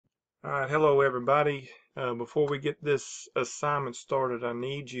All right, hello everybody. Before we get this assignment started, I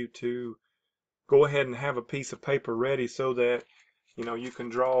need you to go ahead and have a piece of paper ready so that you can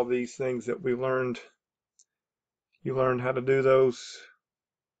draw these things that we learned. You learned how to do those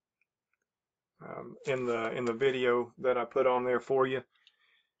in the video that I put on there for you.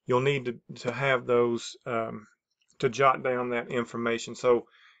 You'll need to have those to jot down that information. So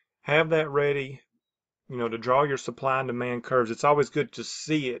have that ready. To draw your supply and demand curves. It's always good to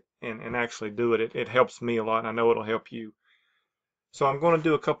see it and actually do it. It helps me a lot, and I know it'll help you. So I'm going to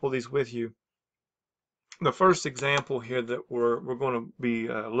do a couple of these with you. The first example here that we're going to be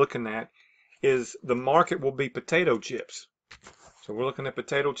looking at is the market will be potato chips. So we're looking at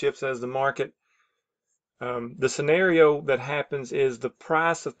potato chips as the market. The scenario that happens is the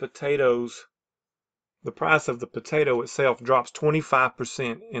price of potatoes, the price of the potato itself drops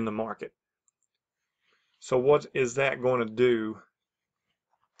 25% in the market. So what is that going to do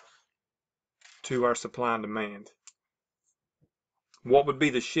to our supply and demand? What would be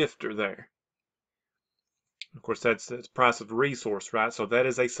the shifter there? Of course, that's the price of the resource, right? So that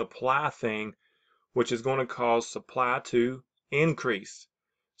is a supply thing, which is going to cause supply to increase.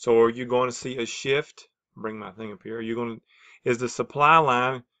 So are you going to see a shift? Bring my thing up here. Is the supply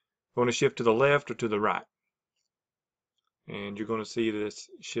line going to shift to the left or to the right? And you're going to see this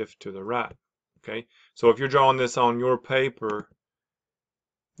shift to the right. Okay. So if you're drawing this on your paper,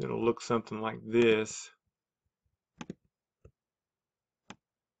 it'll look something like this.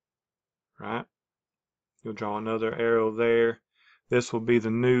 Right? You'll draw another arrow there. This will be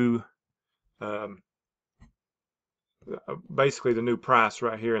the new basically the new price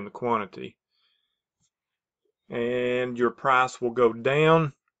right here in the quantity. And your price will go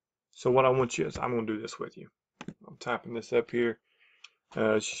down. So what I want you is, I'm going to do this with you. I'm typing this up here.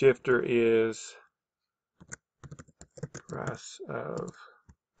 Shifter is price of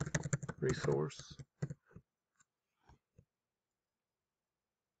resource.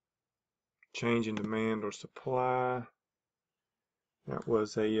 Change in demand or supply. That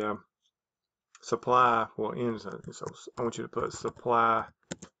was a supply, well, so I want you to put supply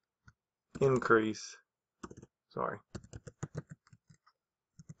increase. Sorry.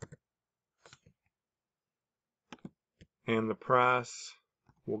 And the price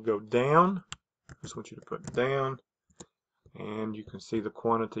will go down. I just want you to put down. And you can see the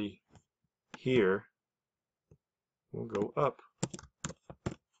quantity here will go up.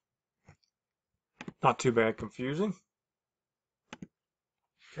 Not too bad confusing.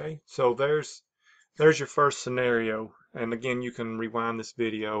 Okay, so there's your first scenario. And again, you can rewind this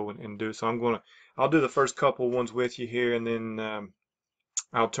video and do so. I'll do the first couple ones with you here, and then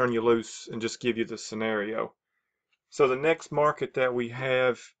I'll turn you loose and just give you the scenario. So the next market that we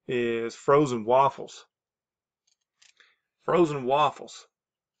have is frozen waffles. Frozen waffles.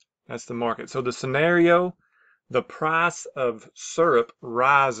 That's the market. So the scenario, the price of syrup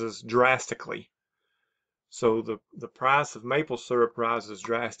rises drastically. So the price of maple syrup rises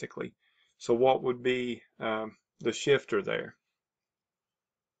drastically. So what would be the shifter there?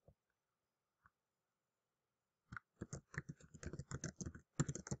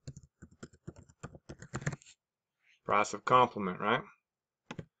 Price of complement, right?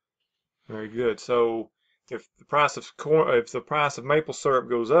 Very good. So if the price of maple syrup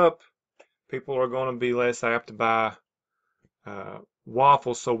goes up, people are going to be less apt to buy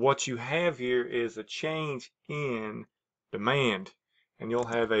waffles. So what you have here is a change in demand, and you'll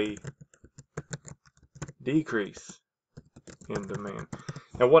have a decrease in demand.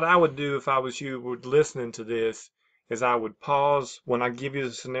 Now, what I would do if I was you listening to this is I would pause when I give you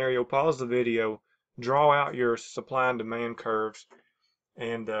the scenario, pause the video, draw out your supply and demand curves,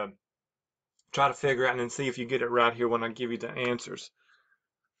 and try to figure out and then see if you get it right here when I give you the answers.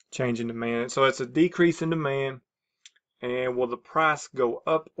 Change in demand. So it's a decrease in demand. And will the price go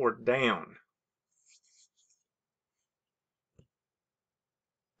up or down?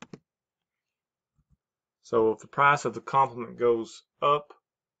 So if the price of the complement goes up,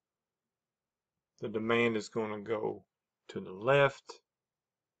 the demand is going to go to the left,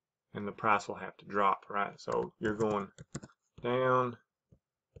 and the price will have to drop, right? So you're going down,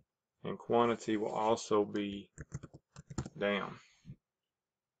 and quantity will also be down.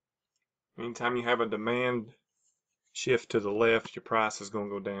 Anytime you have a demand shift to the left, your price is going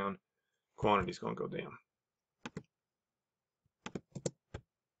to go down, quantity is going to go down.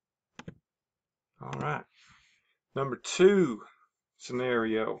 All right. Number 2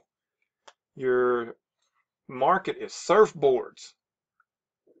 scenario, your market is surfboards.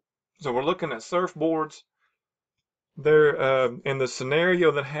 So we're looking at surfboards. And the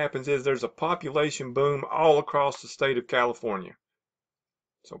scenario that happens is there's a population boom all across the state of California.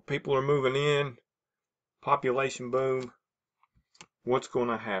 So people are moving in, population boom. What's going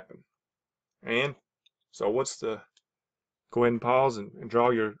to happen? And so go ahead and pause and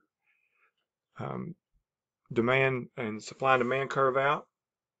draw your demand and supply and demand curve out.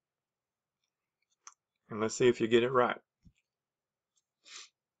 And let's see if you get it right.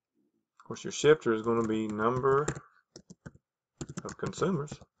 Of course, your shifter is going to be number of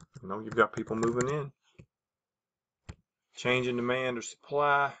consumers. You know, you've got people moving in. Change in demand or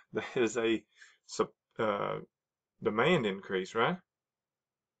supply, that is a demand increase, right?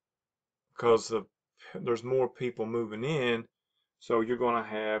 Because there's more people moving in, so you're going to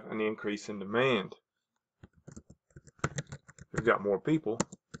have an increase in demand. You've got more people.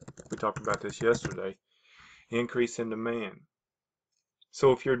 We talked about this yesterday. Increase in demand.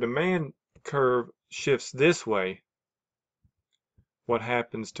 So if your demand curve shifts this way, what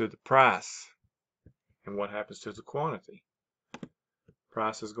happens to the price? And what happens to the quantity?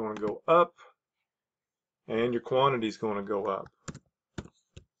 Price is going to go up, and your quantity is going to go up.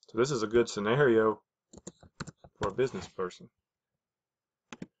 So this is a good scenario for a business person.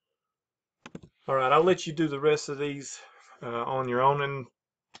 All right, I'll let you do the rest of these on your own, and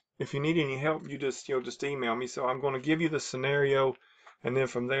if you need any help, you just email me. So I'm going to give you the scenario, and then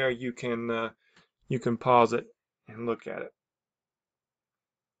from there you can pause it and look at it.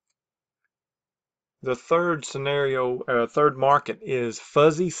 The third scenario, third market is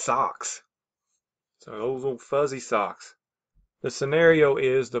fuzzy socks. So those little fuzzy socks. The scenario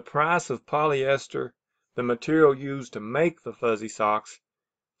is the price of polyester, the material used to make the fuzzy socks,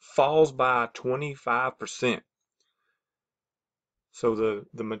 falls by 25%. So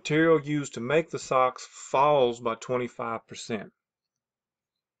the material used to make the socks falls by 25%.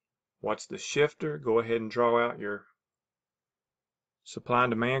 What's the shifter? Go ahead and draw out your supply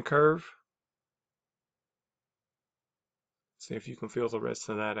and demand curve. See if you can fill the rest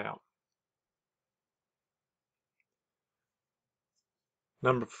of that out.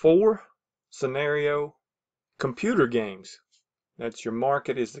 Number 4 scenario, computer games. That's your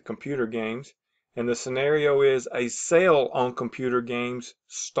market, is the computer games. And the scenario is a sale on computer games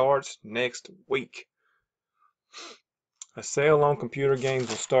starts next week. A sale on computer games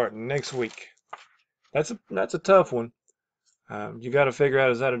will start next week. That's a tough one. You got to figure out,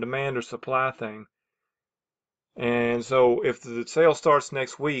 is that a demand or supply thing? And so if the sale starts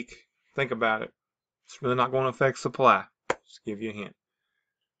next week, think about it. It's really not going to affect supply. Just give you a hint.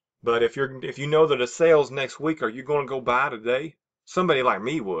 But if you know that a sale's next week, are you going to go buy today? Somebody like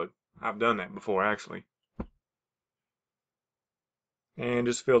me would. I've done that before, actually. And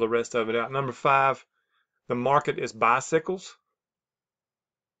just fill the rest of it out. Number 5, the market is bicycles.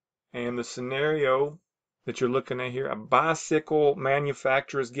 And the scenario that you're looking at here, bicycle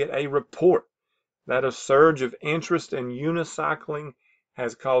manufacturers get a report that a surge of interest in unicycling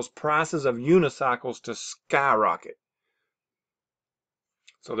has caused prices of unicycles to skyrocket.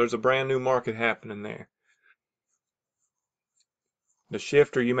 So there's a brand new market happening there. The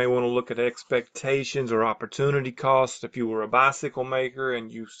shifter, you may want to look at expectations or opportunity costs. If you were a bicycle maker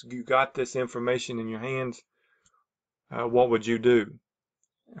and you got this information in your hands, what would you do?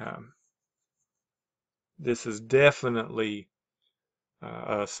 This is definitely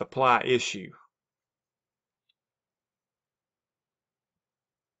a supply issue.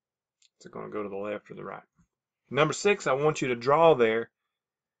 Is it going to go to the left or the right? Number 6, I want you to draw there,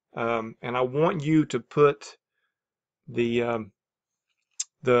 and I want you to put the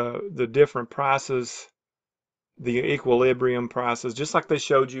different prices, the equilibrium prices, just like they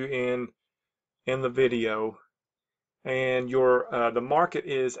showed you in the video. And your the market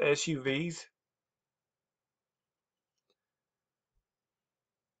is SUVs.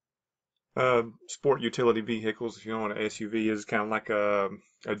 Sport utility vehicles. If you know what an SUV is, kind of like a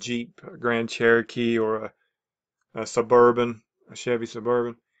Jeep, a Grand Cherokee, or a Suburban, a Chevy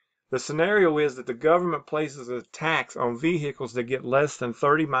Suburban. The scenario is that the government places a tax on vehicles that get less than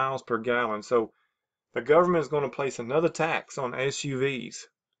 30 miles per gallon. So the government is going to place another tax on SUVs.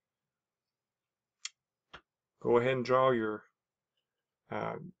 Go ahead and draw your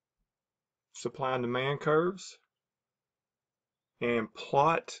supply and demand curves and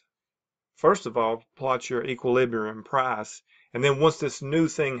plot. First of all, plot your equilibrium price, and then once this new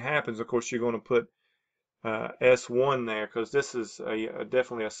thing happens, of course, you're going to put S1 there, because this is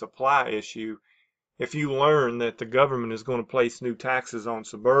definitely a supply issue. If you learn that the government is going to place new taxes on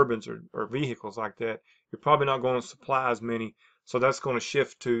Suburbans or vehicles like that, you're probably not going to supply as many, so that's going to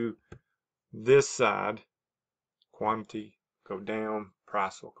shift to this side. Quantity go down,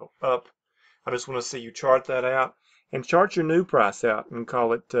 price will go up. I just want to see you chart that out, and chart your new price out and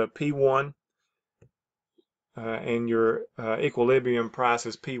call it P1. and your equilibrium price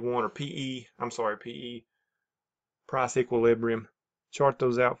is P1 or PE, I'm sorry, PE, price equilibrium. Chart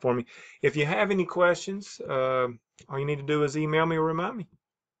those out for me. If you have any questions, all you need to do is email me or remind me.